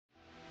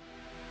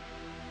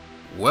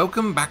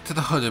Welcome back to the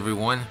HUD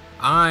everyone,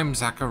 I'm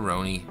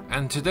Zacharoni,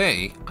 and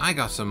today I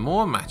got some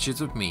more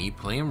matches of me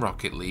playing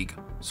Rocket League.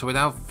 So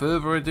without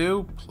further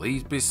ado,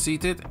 please be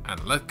seated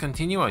and let's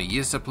continue our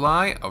year's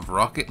supply of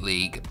Rocket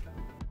League.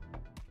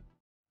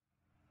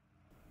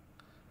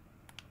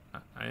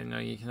 I didn't know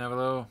you can have a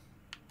little...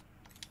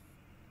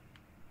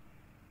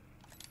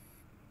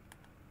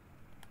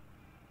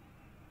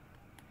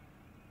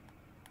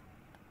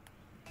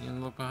 You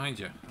can look behind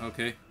you,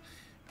 okay.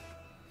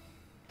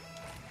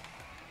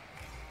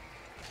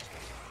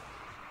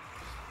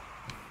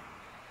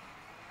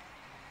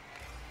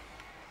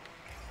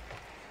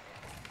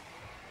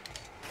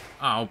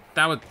 Oh,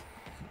 that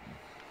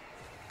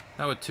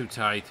was too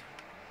tight.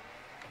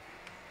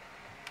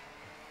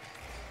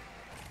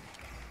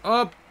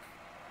 Up!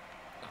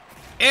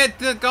 It's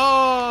the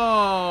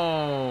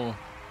goal!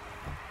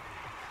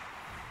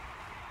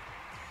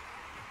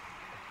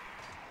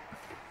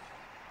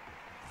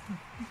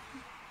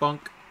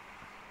 Bunk.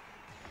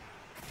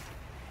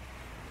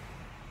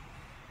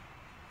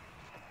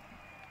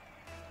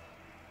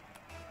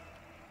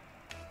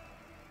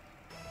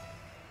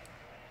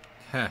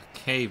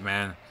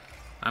 Caveman.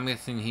 I'm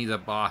guessing he's a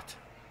bot.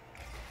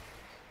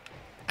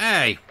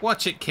 Hey,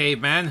 watch it,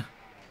 caveman.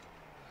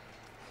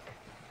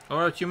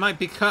 Or else you might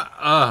be cut.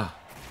 I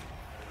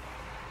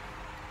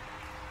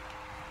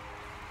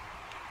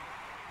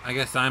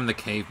guess I'm the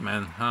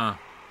caveman, huh?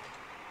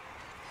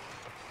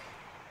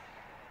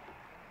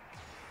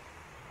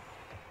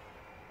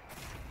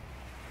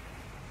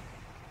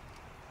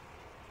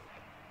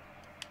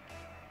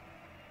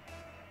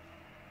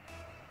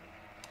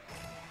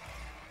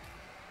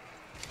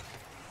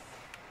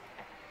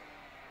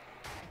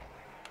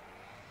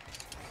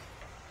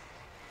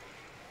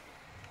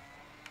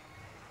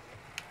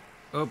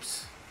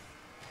 Oops.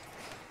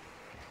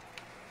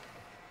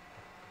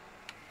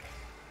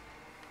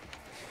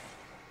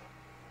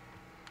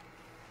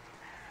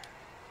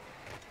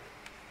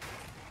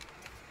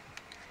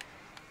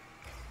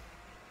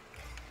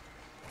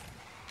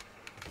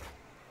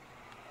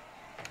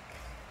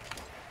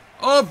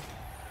 Oh,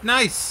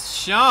 nice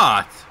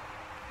shot.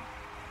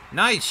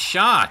 Nice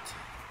shot.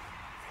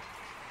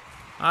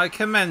 I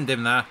commend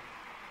him there.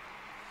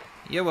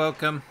 You're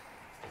welcome.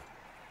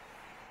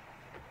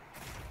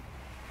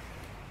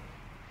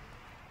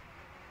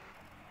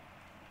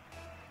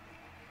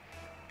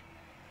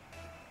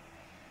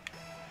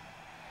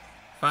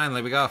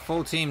 Finally, we got a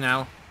full team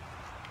now.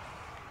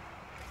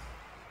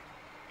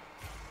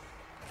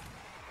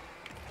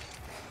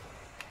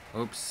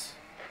 Oops.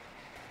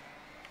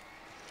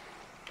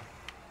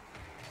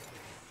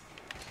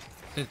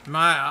 It's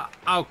my...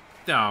 oh,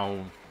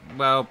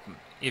 well,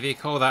 if you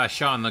call that a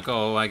shot on the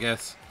goal, I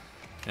guess.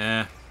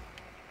 Yeah.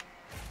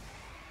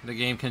 The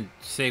game can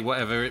say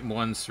whatever it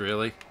wants,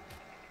 really.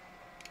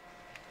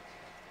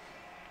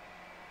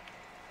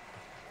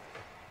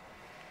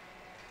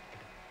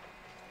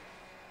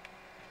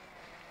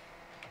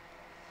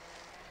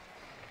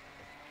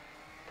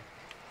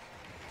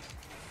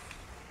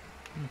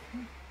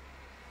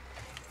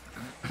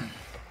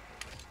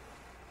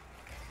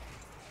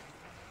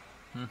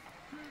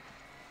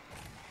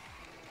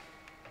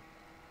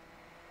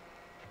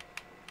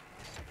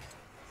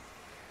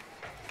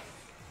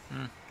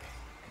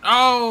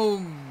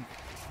 Oh!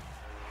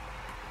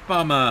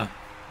 Bummer.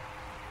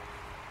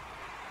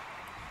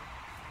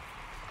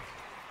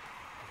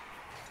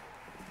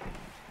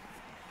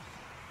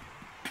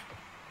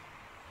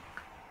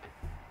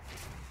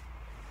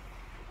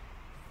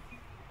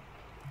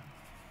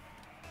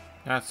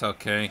 That's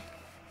okay.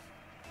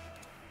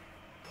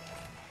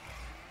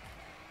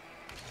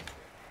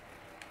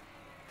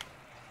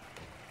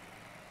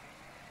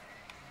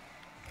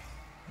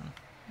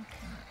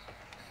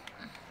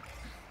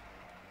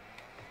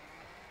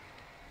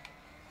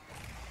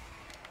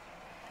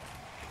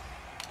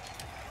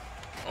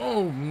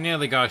 Oh,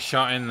 nearly got a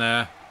shot in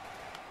there.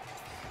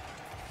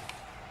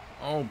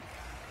 Oh.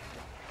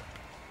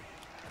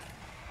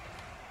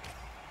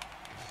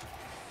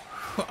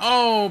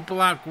 Oh,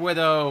 Black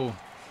Widow.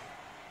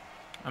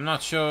 I'm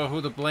not sure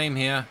who to blame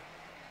here.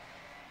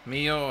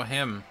 Me or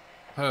him.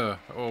 Her.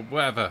 Or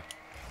whatever.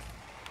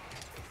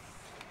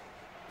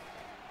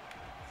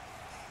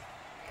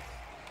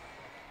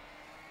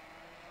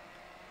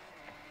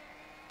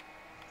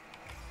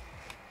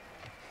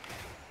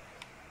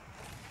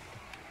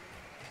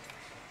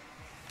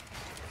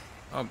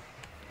 Oh.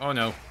 Oh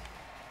no.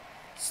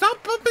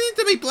 Stop bumping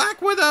into me, Black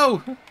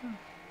Widow!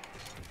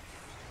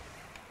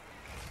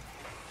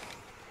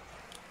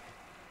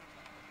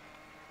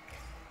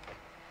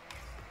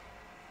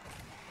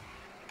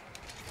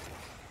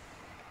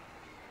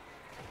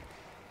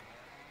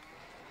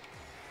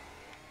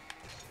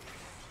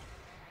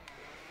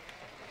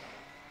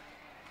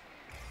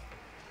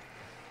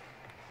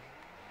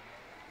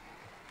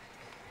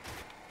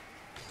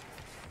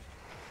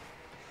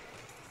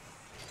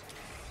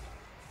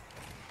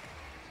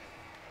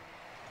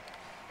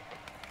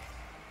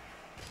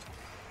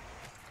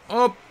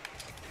 Oh,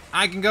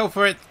 I can go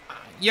for it.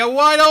 You're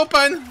wide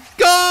open.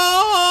 Go!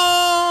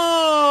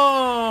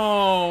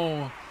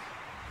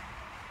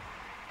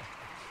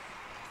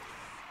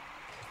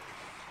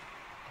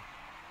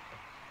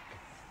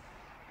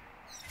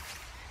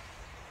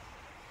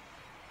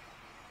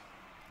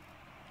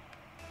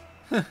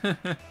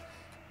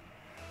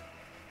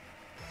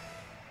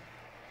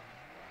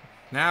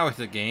 Now it's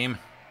a game.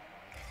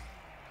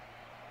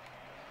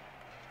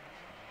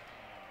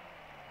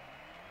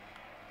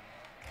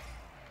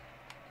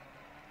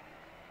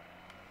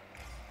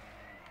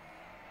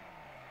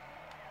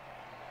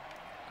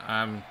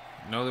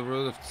 Know the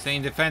rule of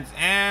staying defense,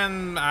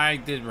 and I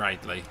did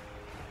rightly.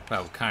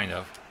 Well, kind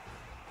of.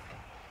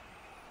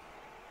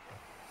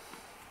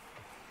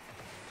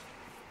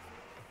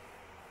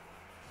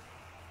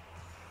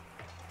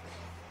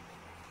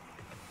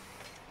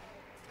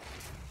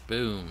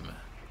 Boom.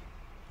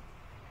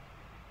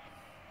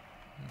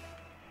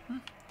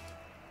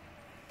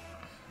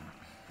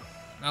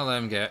 I'll let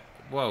him get.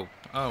 Whoa.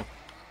 Oh.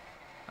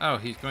 Oh,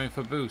 he's going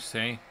for boost,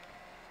 eh?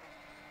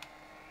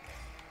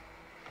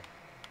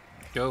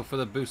 Go for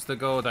the booster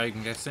gold,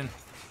 I'm guessing.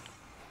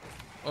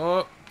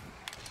 Oh.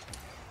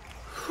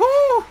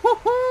 Hoo, hoo,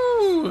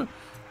 hoo.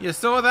 You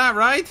saw that,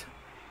 right?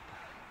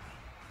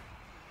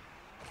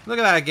 Look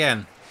at that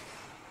again.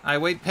 I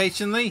wait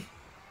patiently.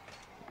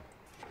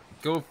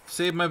 Go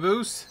save my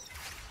boost.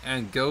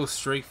 And go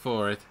straight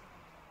for it.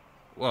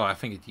 Well, I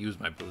think it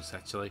used my boost,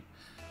 actually.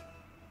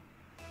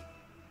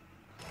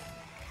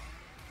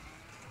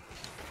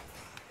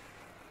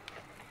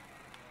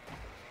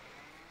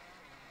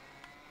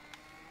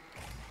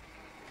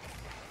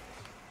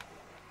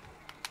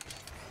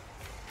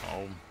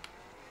 Oh.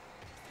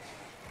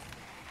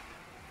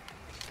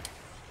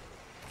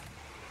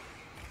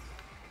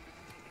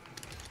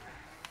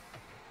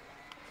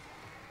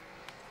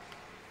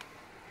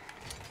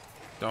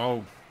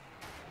 Oh.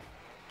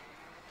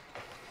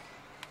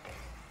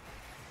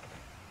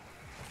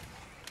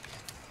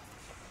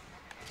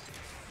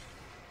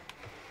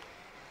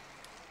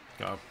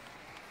 Go.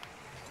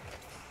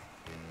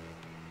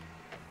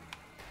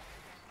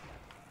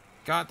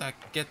 Gotta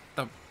get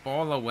the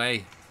ball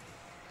away.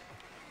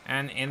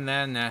 And in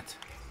their net.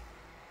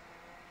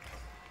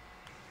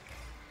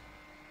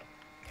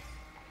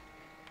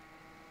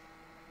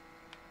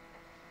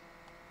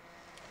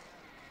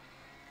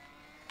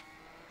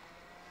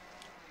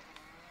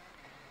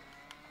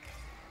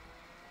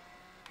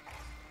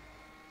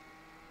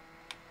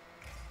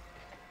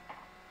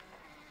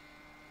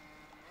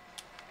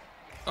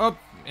 Oh,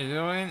 is it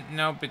going?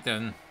 Nope, it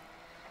didn't.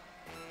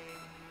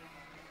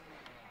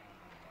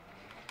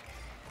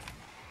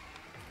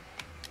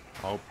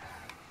 Oh.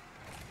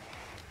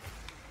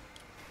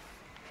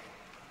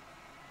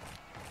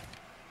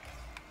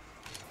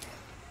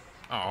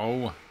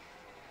 Oh.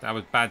 That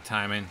was bad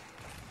timing.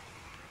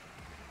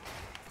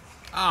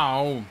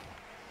 Oh.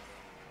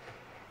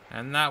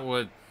 And that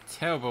was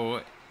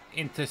terrible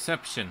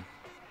interception.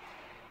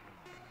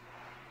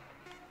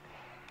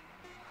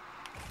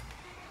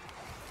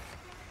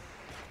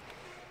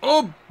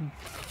 Oh!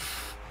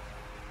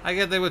 I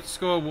guess they would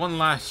score one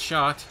last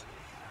shot.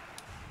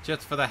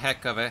 Just for the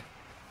heck of it.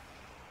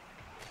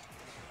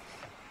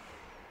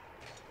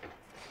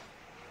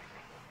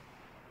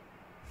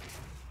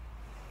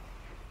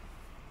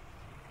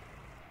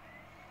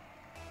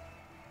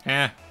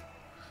 Yeah.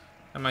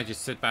 I might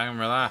just sit back and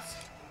relax.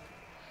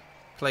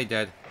 Play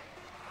dead.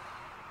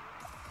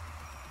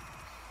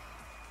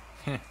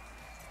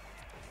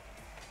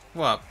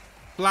 What?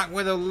 Black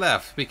Widow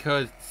left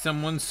because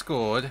someone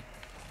scored?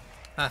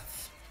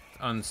 That's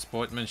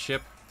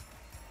unsportsmanship.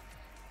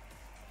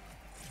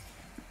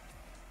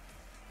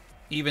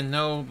 Even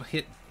though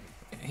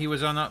he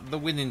was on the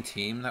winning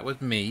team, that was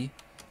me.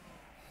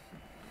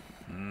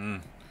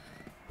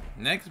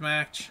 Next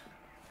match.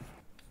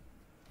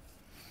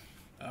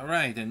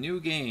 Alright, a new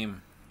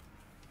game.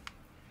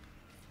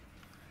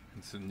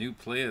 And some new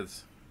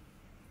players.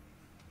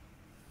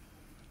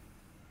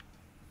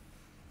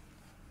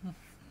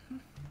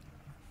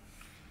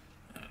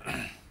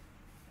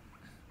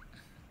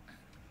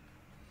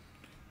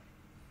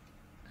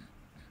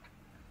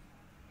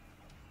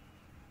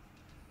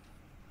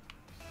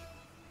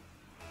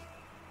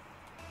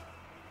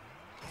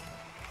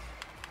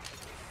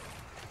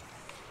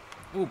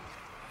 Oop.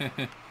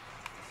 I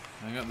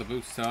got the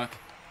boost stock.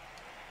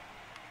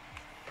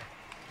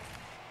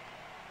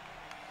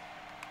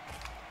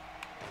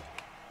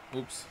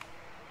 Oops.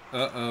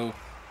 Uh-oh.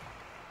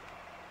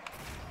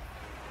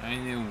 I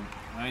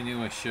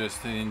knew I should have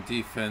stayed in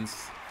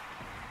defense.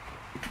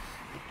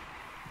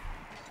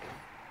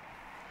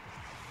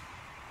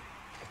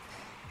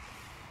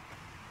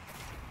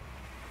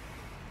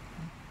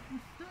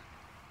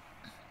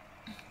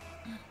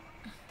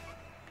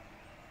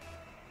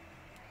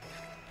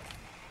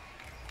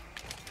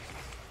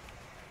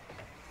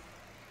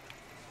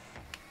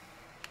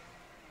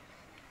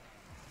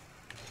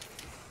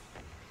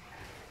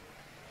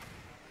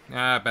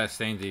 Ah, best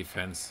stay in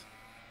defense.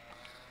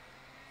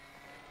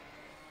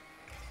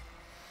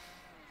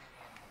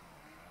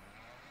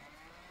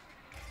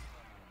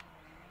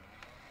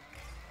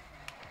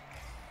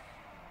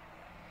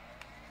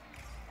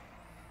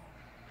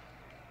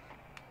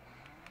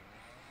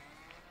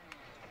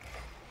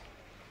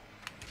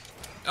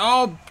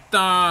 Oh,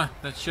 that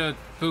should have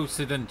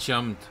boosted and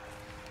jumped.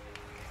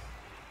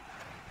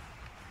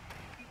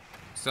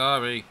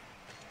 Sorry.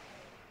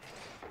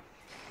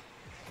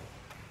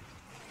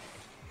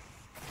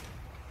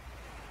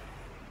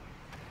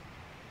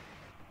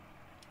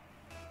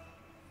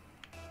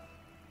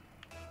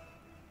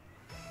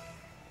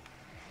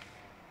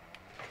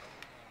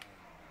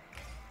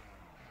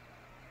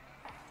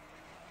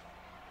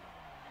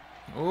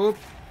 Oop.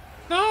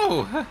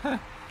 No!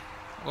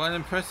 What an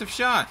impressive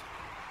shot.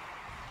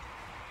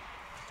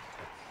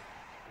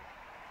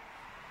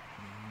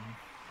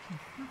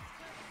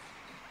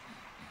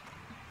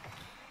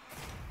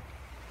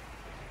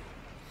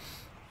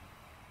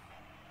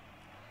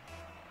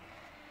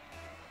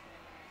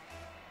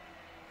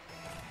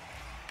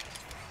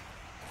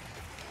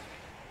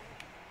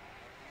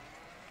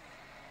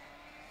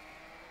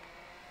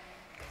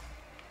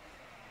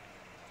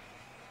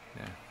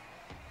 Yeah.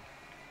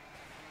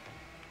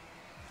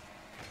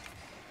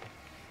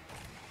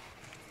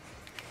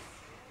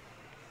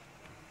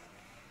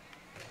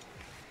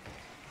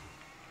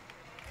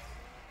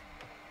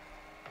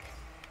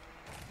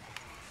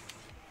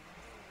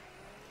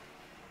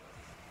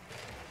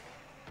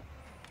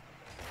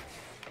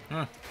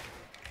 Huh.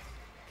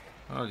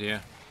 Oh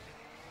dear.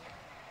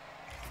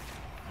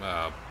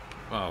 Oh,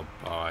 oh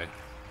boy.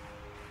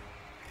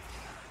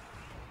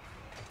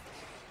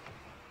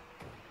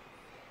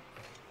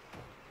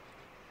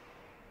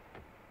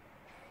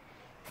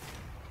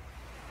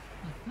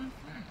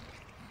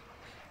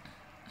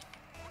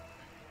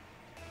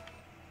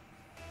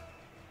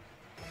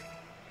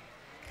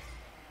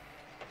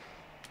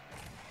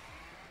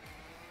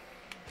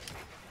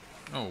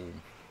 Oh.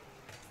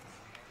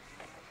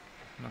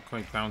 Not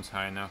quite bounce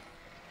high enough.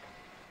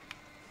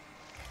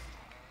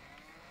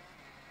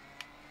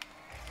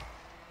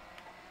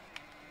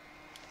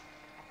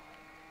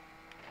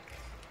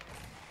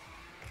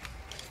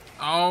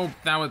 Oh,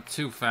 that was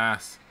too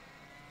fast.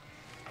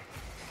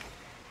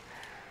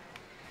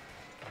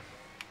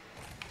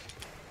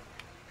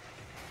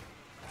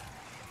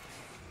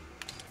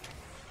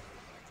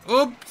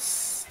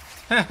 Oops!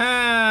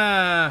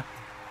 Haha!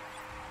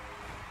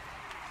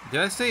 Did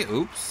I say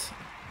oops?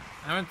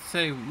 I meant to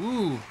say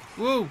woo,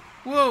 woo,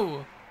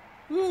 woo,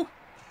 woo,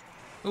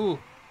 ooh.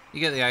 You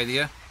get the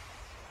idea.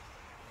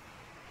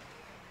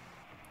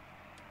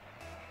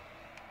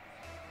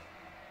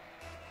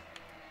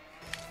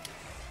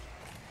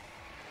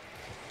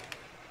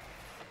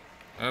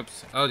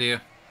 Oops. Oh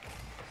dear.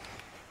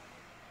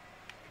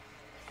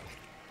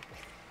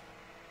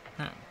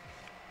 Huh.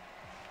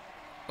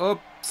 Oh,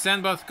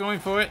 Sandbot's going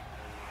for it.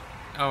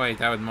 Oh wait,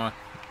 that was more.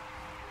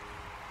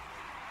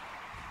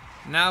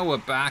 Now we're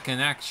back in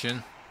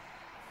action.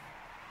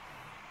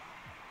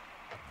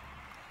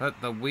 Let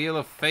the wheel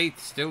of fate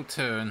still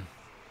turn.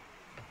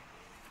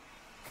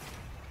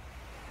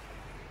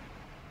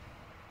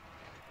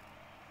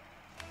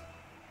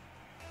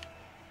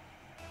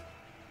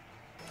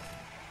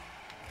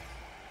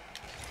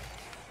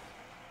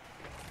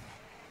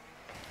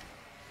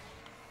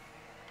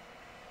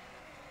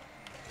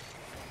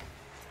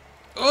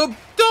 Oh,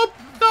 don't,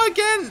 not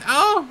again!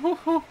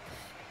 Oh,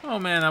 oh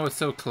man, that was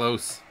so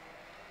close.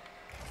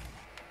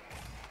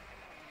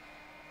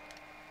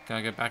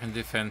 Gotta get back in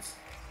defense.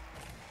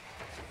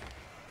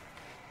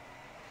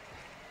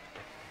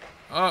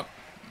 Oh.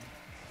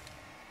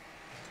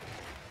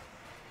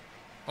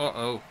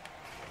 Uh-oh.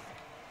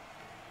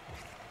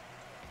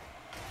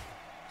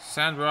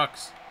 Sand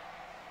rocks.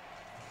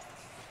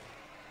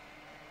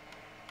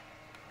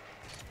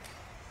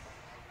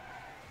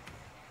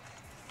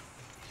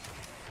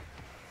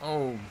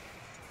 Oh.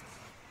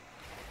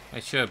 I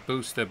should have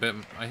boosted a bit.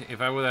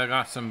 If I would have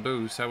got some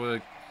boost, I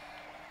would have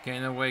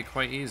gotten away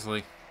quite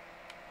easily.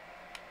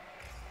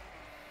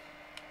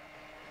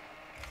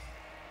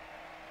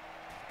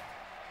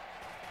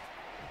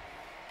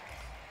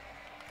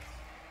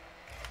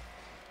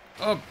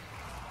 Oh.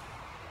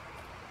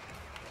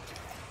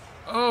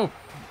 Oh.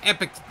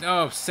 Epic.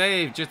 Oh,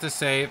 save. Just a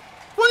save.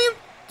 What are you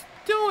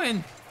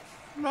doing?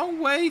 Wrong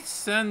way,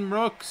 Sand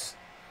rocks.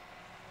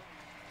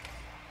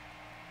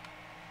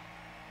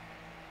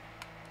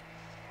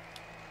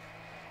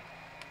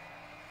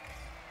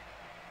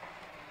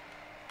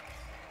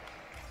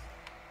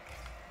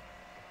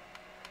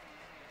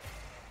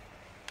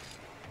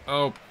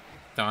 Oh,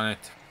 darn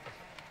it.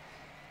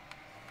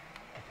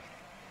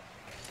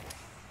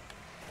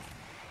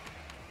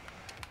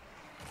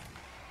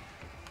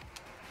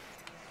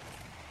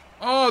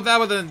 Oh, that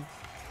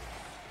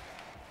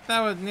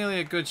was nearly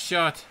a good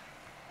shot.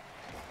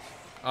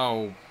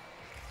 Oh,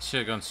 should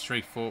have gone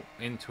straight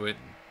into it.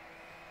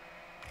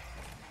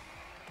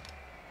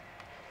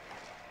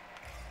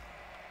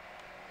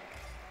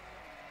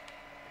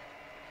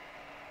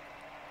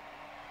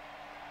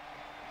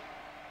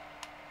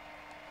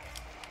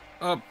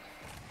 Up.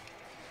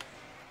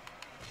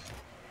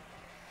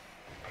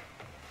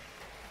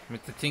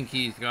 Mr.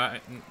 Tinky's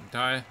got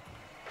die.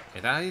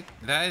 Is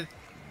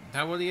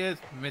that what he is?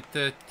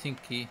 Mr.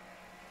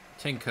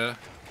 Tinker.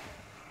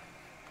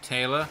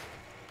 Taylor.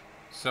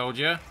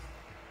 Soldier.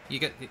 You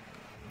get the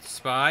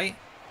spy.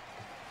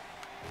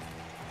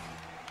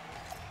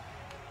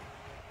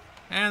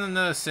 And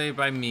another save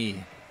by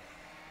me.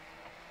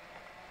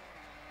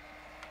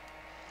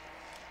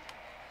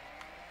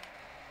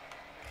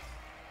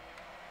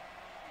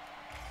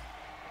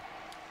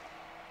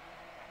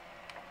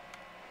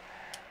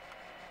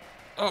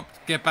 Oh,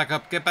 get back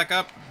up, get back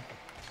up.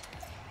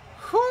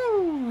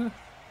 Whew.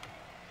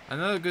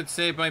 Another good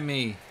save by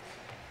me.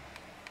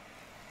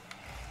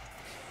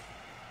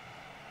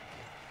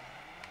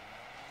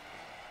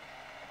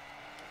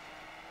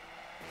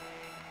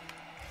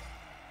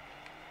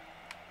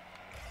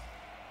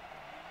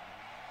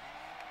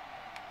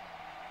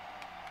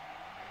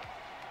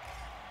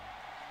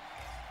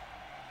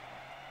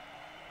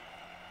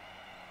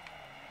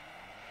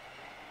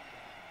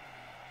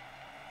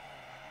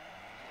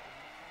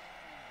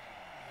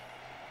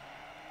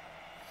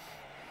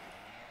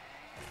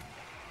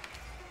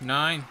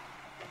 Nine.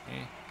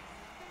 Okay.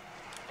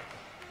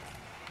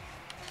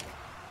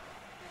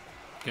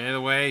 Get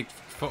away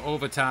for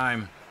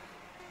overtime.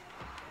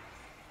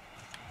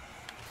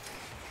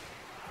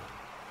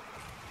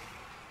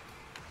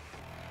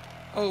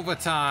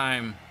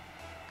 Overtime.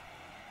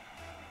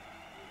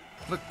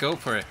 Look, go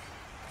for it.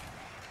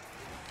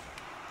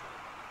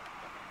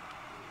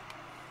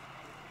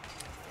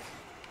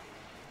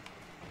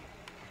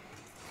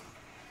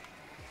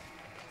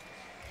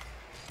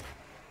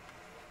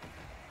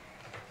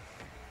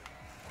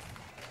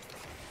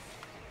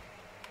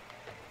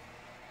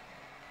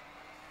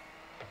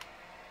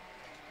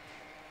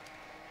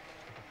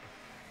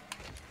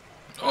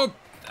 Oh,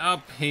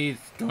 up, he's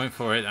going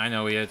for it. I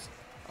know he is.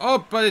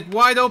 Oh, but it's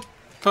wide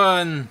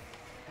open.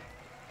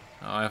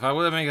 Oh, if I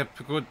would have made a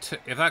good,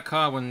 if that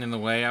car wasn't in the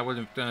way, I would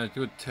have done a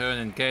good turn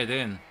and get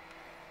in.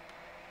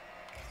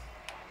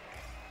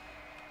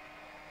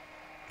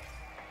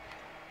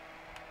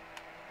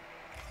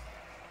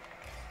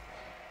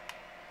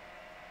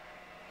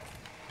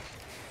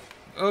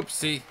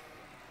 Oopsie.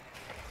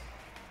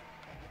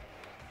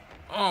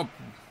 Oh.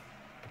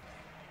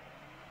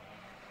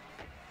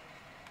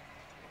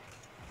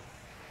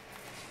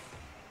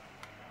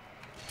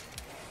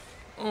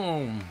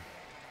 Oh.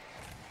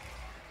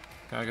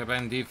 Gotta go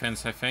back in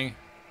defense, I think.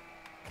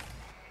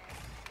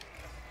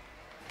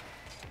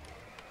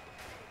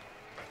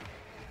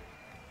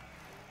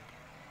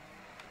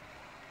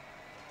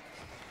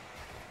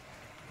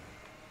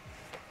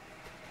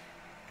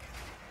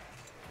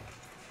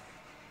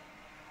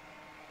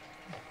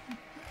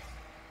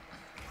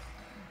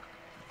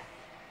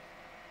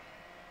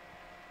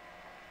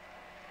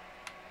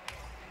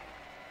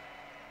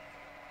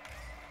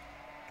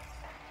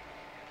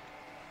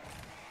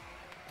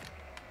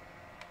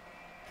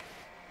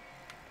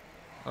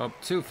 Oh,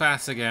 too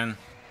fast again.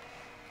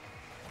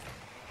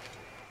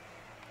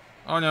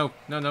 Oh no,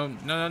 no, no,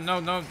 no, no,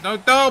 no,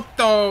 no, no,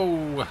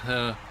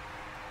 no!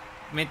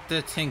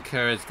 Mr.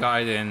 Tinker has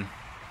got it in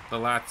the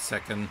last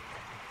second.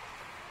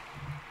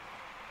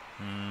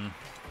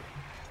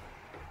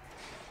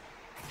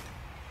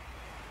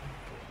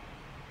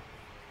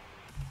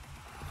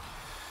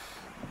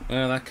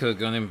 Well, that could have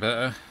gone in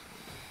better.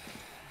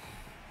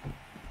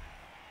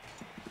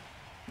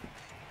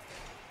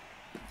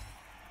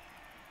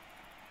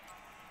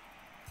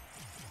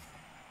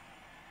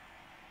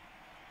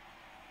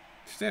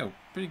 Still,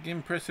 pretty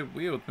impressive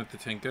wheels, Mr.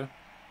 Tinker.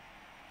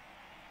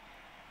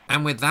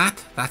 And with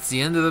that, that's the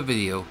end of the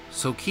video,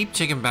 so keep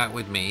checking back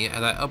with me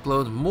as I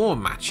upload more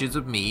matches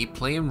of me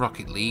playing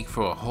Rocket League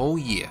for a whole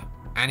year.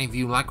 And if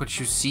you like what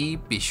you see,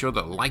 be sure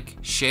to like,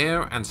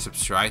 share and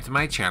subscribe to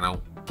my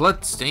channel.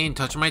 Plus, stay in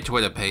touch with my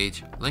Twitter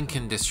page, link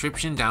in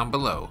description down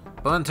below.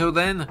 But until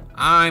then,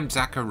 I'm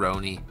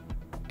Zackaroni.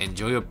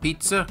 Enjoy your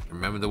pizza,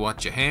 remember to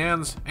wash your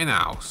hands, and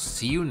I'll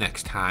see you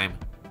next time.